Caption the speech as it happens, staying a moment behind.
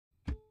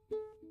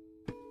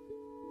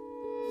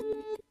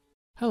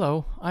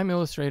Hello, I'm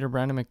illustrator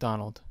Brandon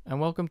McDonald,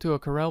 and welcome to a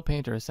Corel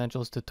Painter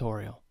Essentials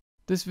tutorial.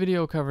 This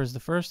video covers the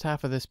first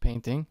half of this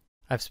painting.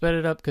 I've sped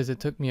it up because it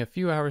took me a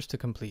few hours to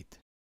complete.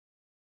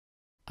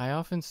 I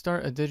often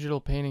start a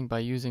digital painting by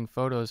using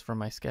photos from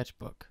my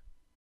sketchbook.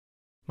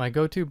 My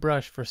go-to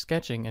brush for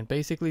sketching and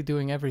basically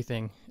doing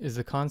everything is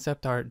the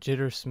concept art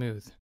Jitter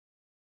Smooth.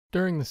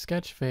 During the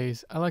sketch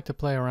phase, I like to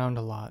play around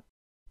a lot.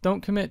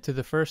 Don't commit to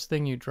the first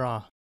thing you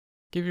draw.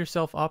 Give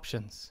yourself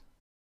options.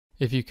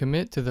 If you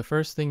commit to the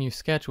first thing you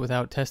sketch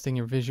without testing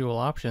your visual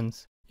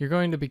options, you're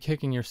going to be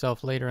kicking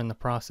yourself later in the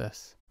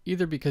process,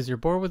 either because you're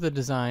bored with the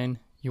design,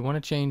 you want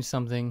to change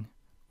something,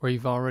 or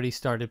you've already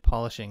started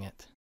polishing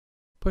it.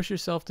 Push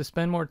yourself to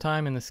spend more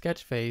time in the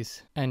sketch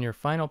phase, and your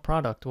final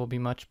product will be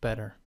much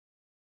better.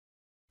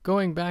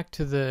 Going back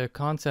to the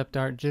concept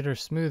art Jitter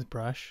Smooth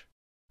brush,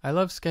 I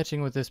love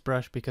sketching with this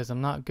brush because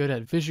I'm not good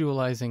at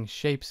visualizing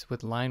shapes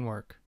with line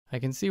work. I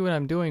can see what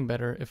I'm doing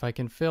better if I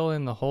can fill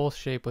in the whole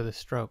shape with a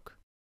stroke.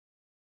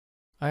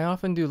 I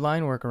often do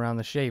line work around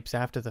the shapes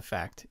after the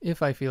fact,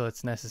 if I feel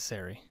it's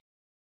necessary.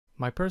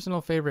 My personal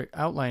favorite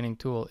outlining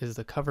tool is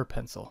the cover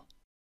pencil.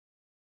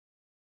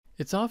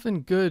 It's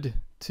often good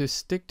to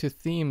stick to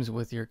themes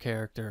with your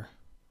character,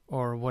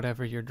 or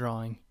whatever you're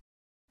drawing.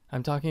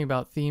 I'm talking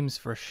about themes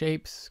for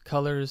shapes,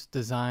 colors,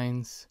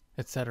 designs,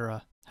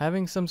 etc.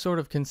 Having some sort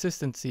of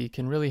consistency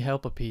can really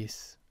help a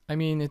piece. I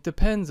mean, it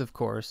depends, of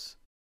course,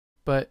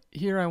 but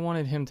here I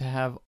wanted him to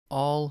have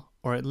all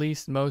or at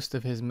least most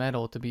of his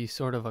metal to be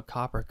sort of a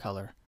copper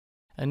color.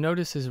 And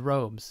notice his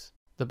robes.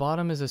 The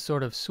bottom is a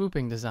sort of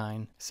swooping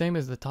design, same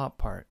as the top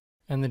part,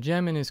 and the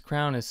gem in his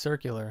crown is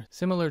circular,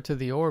 similar to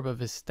the orb of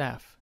his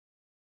staff.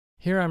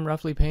 Here I'm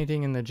roughly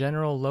painting in the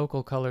general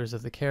local colors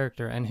of the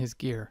character and his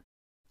gear.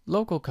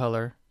 Local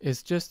color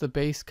is just the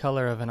base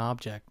color of an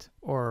object,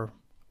 or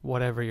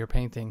whatever you're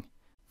painting.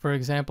 For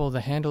example,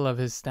 the handle of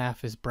his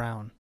staff is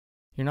brown.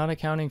 You're not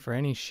accounting for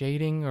any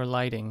shading or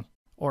lighting,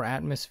 or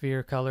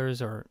atmosphere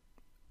colors, or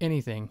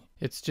anything.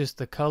 It's just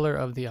the color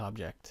of the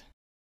object.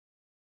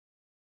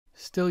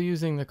 Still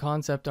using the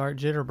concept art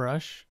jitter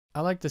brush,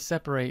 I like to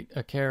separate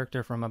a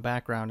character from a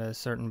background at a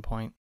certain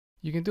point.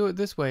 You can do it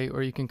this way,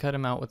 or you can cut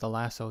him out with the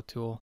lasso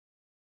tool.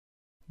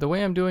 The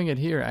way I'm doing it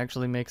here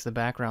actually makes the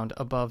background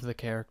above the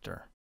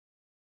character.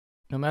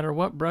 No matter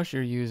what brush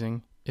you're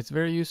using, it's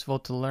very useful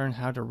to learn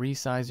how to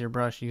resize your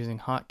brush using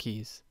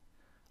hotkeys.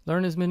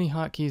 Learn as many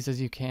hotkeys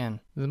as you can.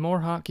 The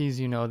more hotkeys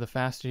you know, the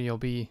faster you'll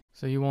be,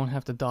 so you won't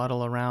have to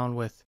dawdle around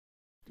with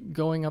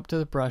going up to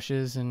the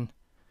brushes and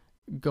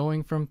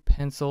going from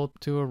pencil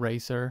to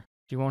eraser.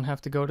 You won't have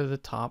to go to the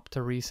top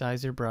to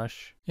resize your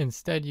brush.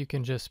 Instead, you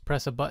can just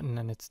press a button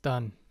and it's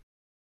done.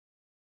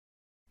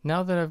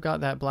 Now that I've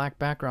got that black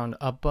background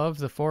above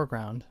the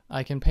foreground,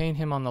 I can paint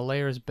him on the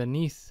layers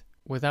beneath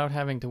without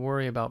having to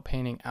worry about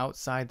painting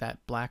outside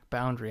that black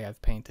boundary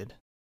I've painted.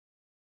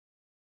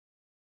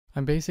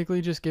 I'm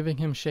basically just giving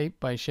him shape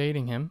by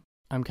shading him.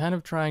 I'm kind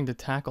of trying to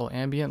tackle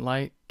ambient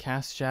light,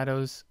 cast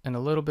shadows, and a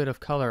little bit of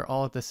color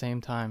all at the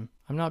same time.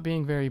 I'm not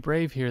being very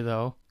brave here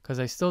though, because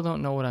I still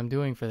don't know what I'm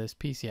doing for this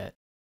piece yet.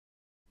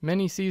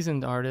 Many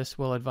seasoned artists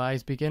will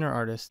advise beginner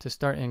artists to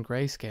start in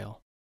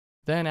grayscale,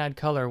 then add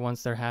color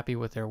once they're happy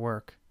with their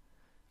work.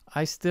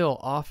 I still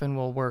often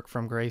will work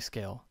from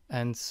grayscale,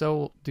 and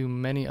so do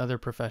many other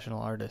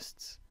professional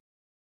artists.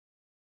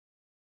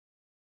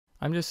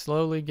 I'm just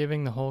slowly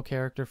giving the whole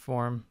character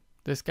form.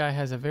 This guy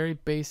has a very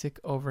basic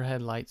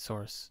overhead light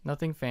source,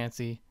 nothing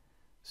fancy,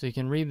 so you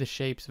can read the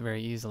shapes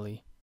very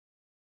easily.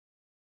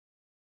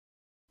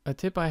 A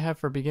tip I have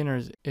for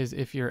beginners is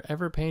if you're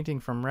ever painting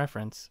from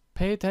reference,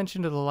 pay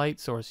attention to the light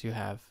source you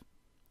have.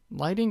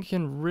 Lighting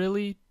can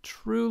really,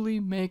 truly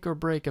make or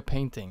break a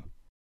painting.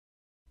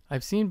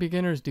 I've seen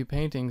beginners do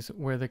paintings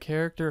where the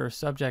character or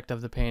subject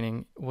of the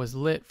painting was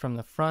lit from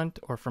the front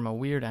or from a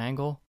weird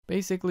angle.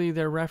 Basically,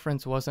 their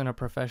reference wasn't a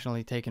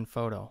professionally taken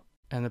photo.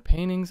 And the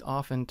paintings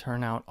often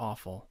turn out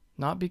awful.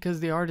 Not because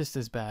the artist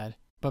is bad,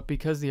 but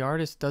because the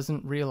artist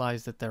doesn't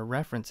realize that their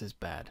reference is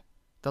bad.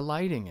 The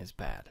lighting is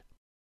bad.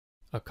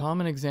 A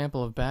common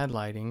example of bad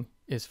lighting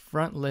is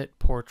front-lit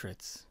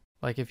portraits.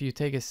 Like if you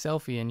take a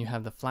selfie and you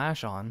have the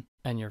flash on,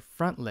 and you're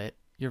front-lit,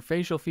 your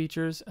facial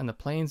features and the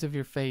planes of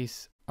your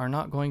face are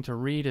not going to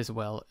read as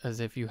well as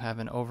if you have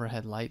an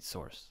overhead light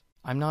source.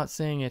 I'm not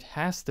saying it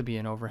has to be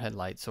an overhead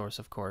light source,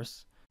 of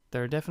course.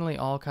 There are definitely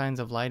all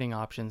kinds of lighting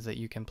options that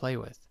you can play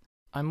with.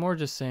 I'm more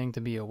just saying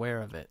to be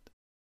aware of it.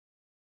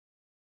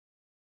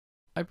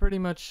 I pretty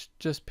much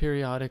just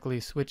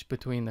periodically switch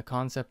between the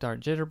concept art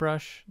jitter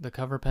brush, the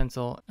cover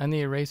pencil, and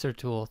the eraser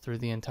tool through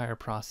the entire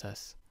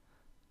process.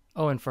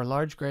 Oh, and for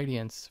large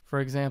gradients,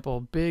 for example,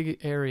 big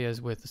areas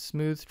with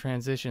smooth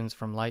transitions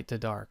from light to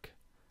dark,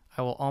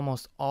 I will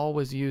almost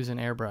always use an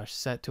airbrush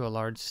set to a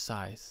large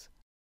size.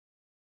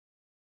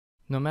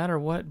 No matter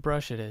what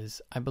brush it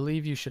is, I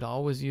believe you should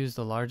always use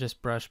the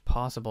largest brush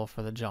possible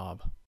for the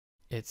job.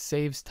 It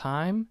saves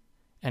time,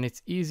 and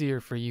it's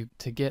easier for you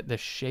to get the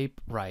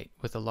shape right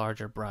with a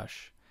larger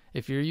brush.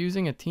 If you're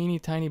using a teeny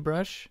tiny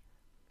brush,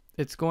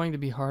 it's going to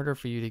be harder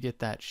for you to get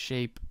that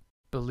shape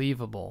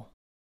believable.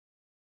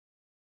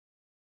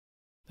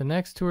 The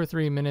next 2 or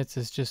 3 minutes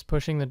is just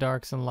pushing the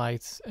darks and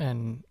lights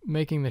and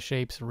making the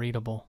shapes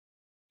readable.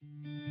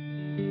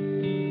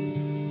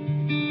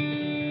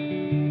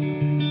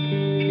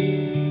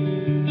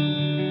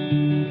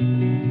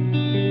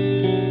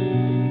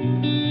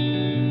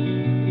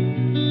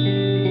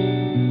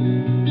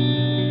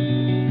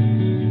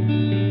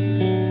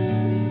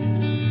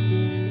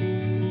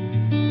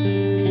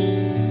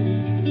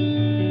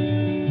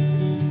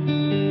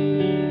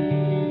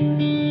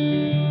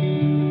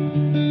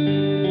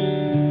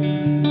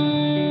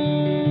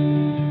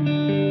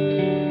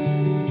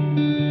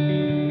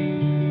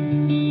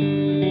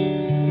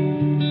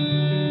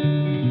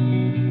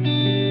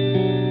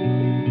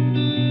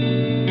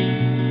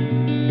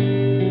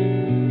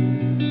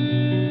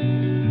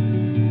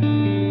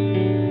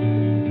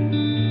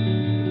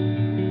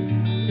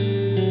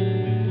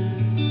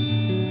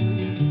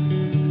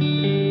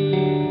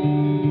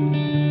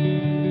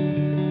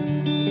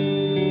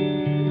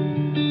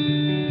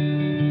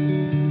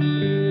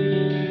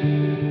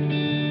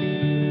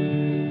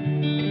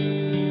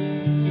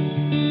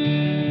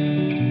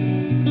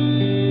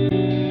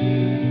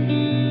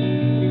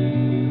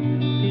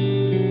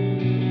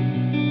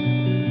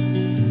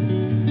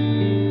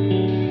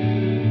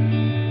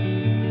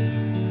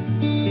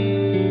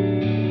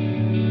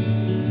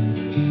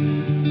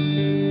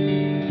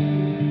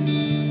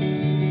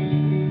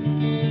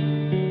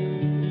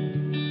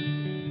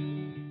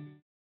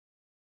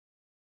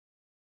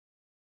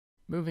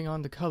 Moving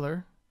on to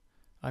color,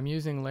 I'm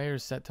using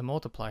layers set to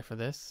multiply for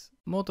this.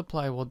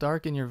 Multiply will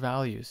darken your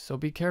values, so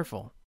be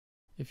careful.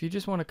 If you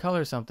just want to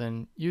color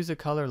something, use a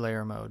color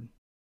layer mode.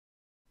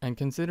 And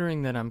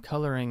considering that I'm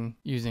coloring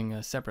using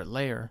a separate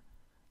layer,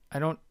 I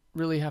don't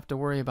really have to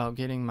worry about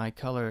getting my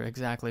color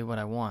exactly what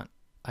I want.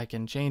 I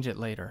can change it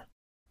later.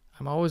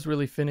 I'm always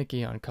really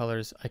finicky on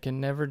colors. I can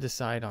never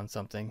decide on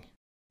something.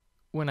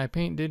 When I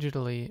paint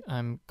digitally,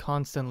 I'm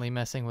constantly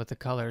messing with the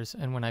colors,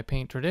 and when I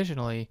paint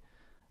traditionally,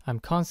 I'm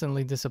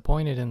constantly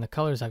disappointed in the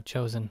colors I've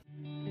chosen.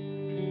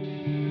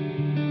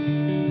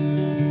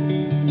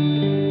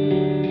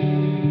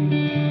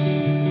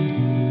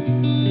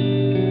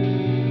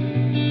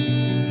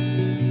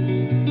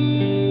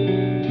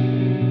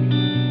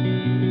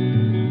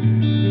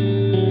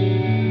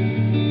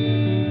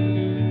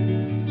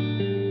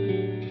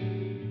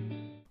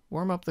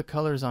 Warm up the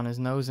colors on his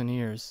nose and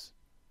ears.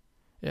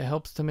 It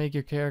helps to make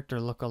your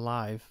character look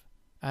alive.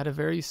 Add a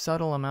very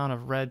subtle amount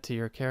of red to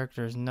your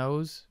character's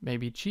nose,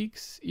 maybe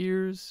cheeks,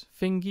 ears,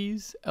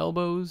 fingies,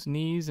 elbows,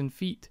 knees, and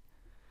feet.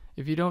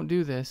 If you don't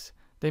do this,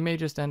 they may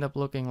just end up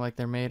looking like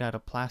they're made out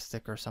of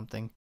plastic or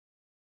something.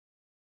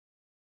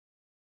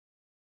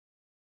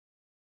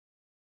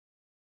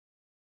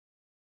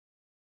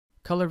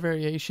 Color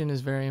variation is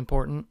very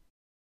important.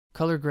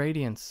 Color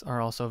gradients are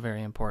also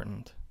very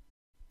important.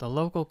 The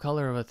local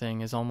color of a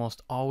thing is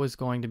almost always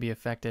going to be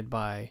affected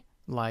by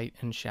light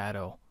and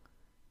shadow.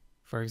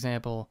 For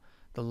example,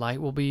 the light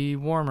will be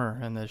warmer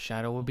and the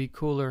shadow will be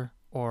cooler,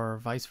 or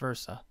vice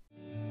versa.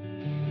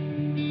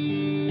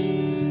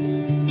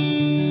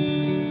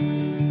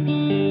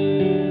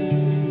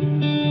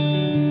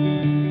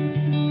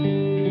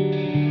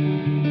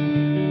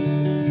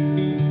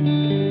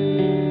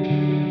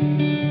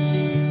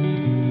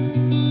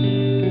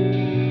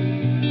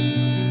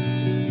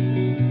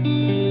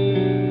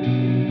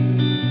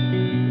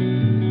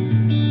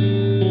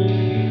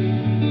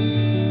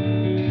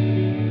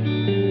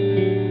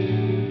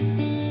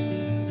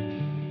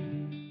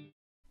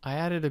 I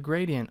added a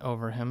gradient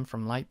over him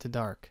from light to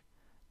dark,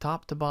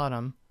 top to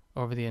bottom,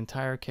 over the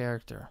entire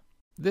character.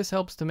 This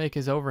helps to make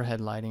his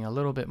overhead lighting a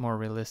little bit more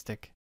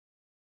realistic.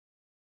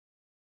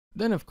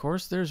 Then of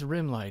course there's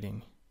rim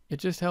lighting. It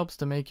just helps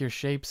to make your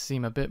shapes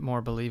seem a bit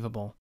more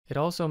believable. It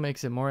also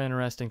makes it more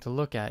interesting to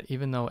look at,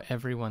 even though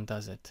everyone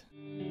does it.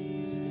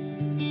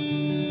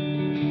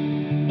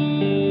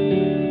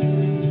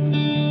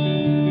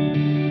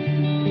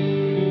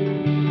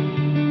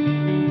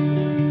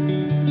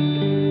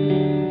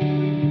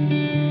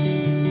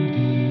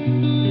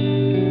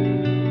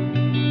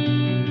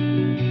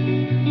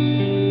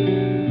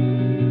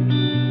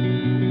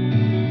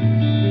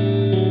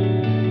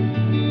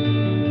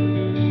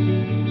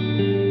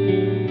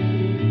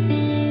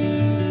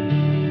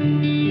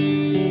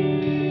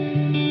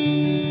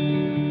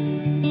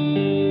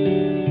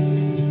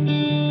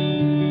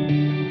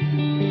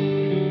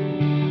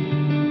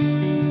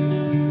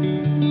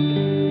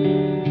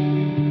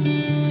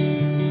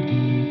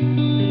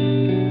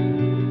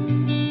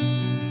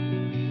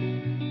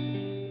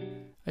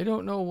 I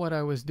don't know what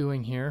I was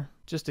doing here,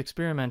 just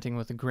experimenting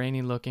with a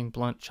grainy looking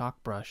blunt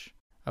chalk brush.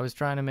 I was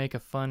trying to make a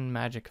fun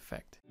magic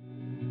effect.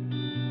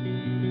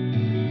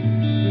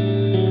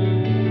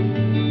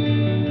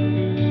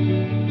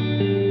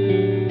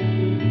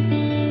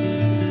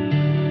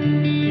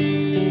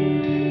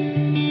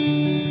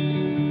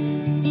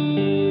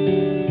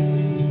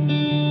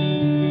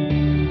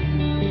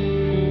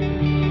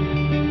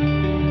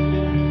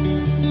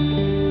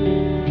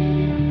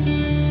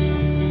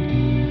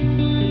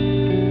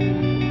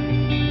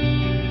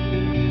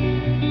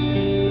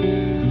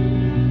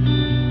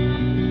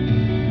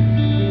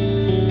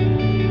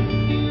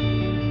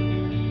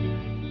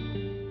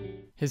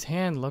 His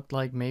hand looked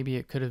like maybe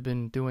it could have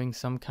been doing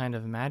some kind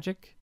of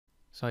magic,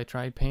 so I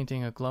tried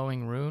painting a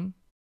glowing rune.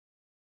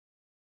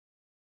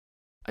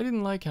 I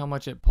didn't like how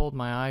much it pulled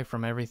my eye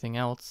from everything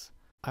else.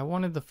 I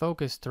wanted the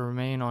focus to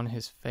remain on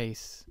his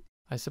face.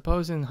 I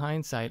suppose in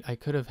hindsight I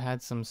could have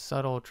had some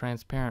subtle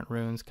transparent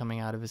runes coming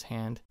out of his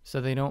hand,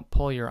 so they don't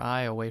pull your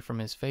eye away from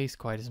his face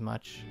quite as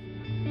much.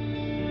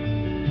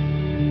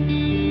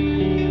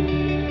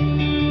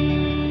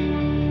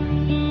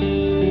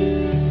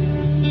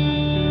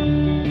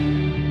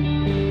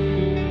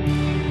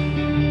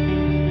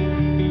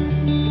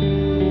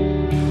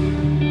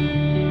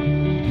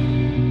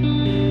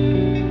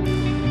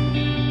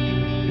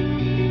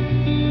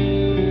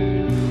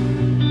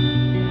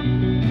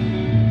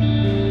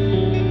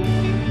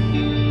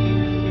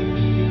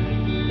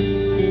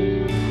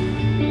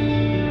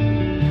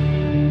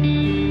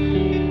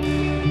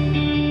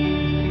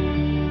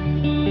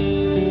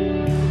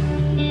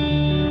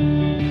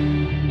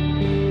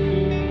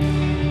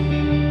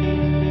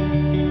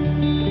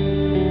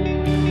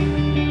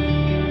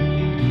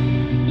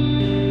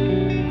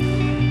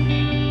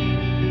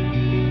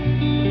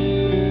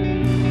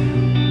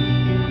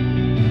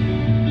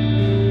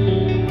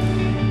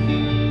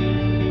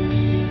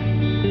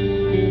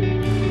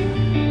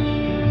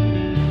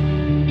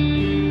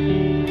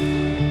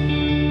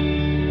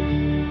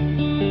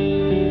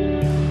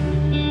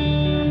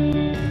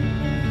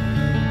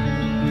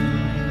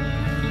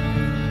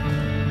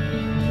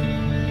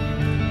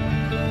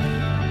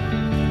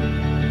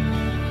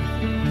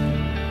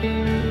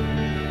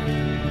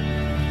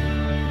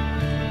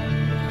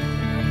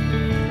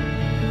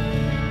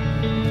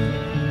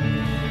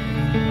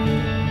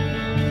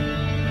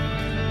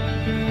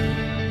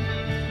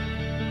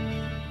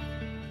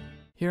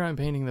 Here I'm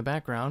painting the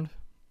background.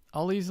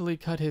 I'll easily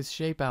cut his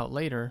shape out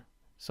later,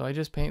 so I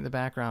just paint the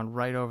background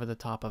right over the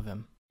top of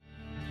him.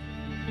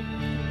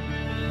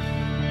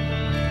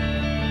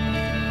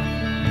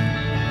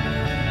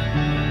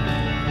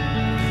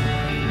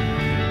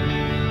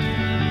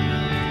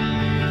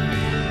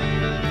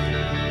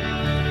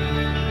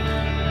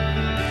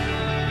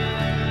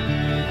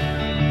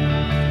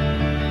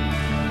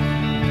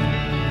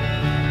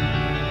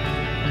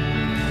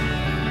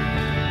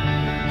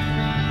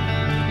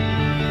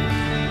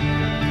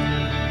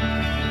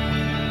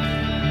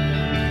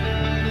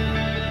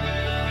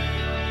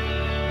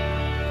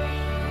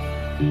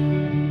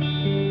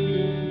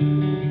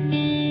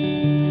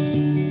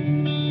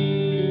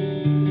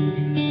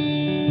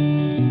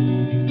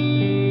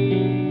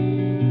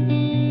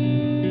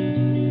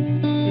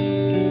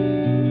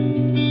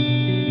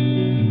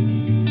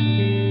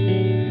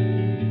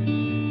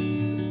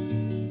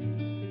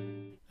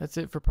 That's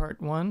it for part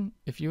 1.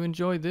 If you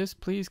enjoyed this,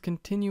 please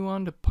continue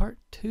on to part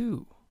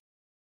 2.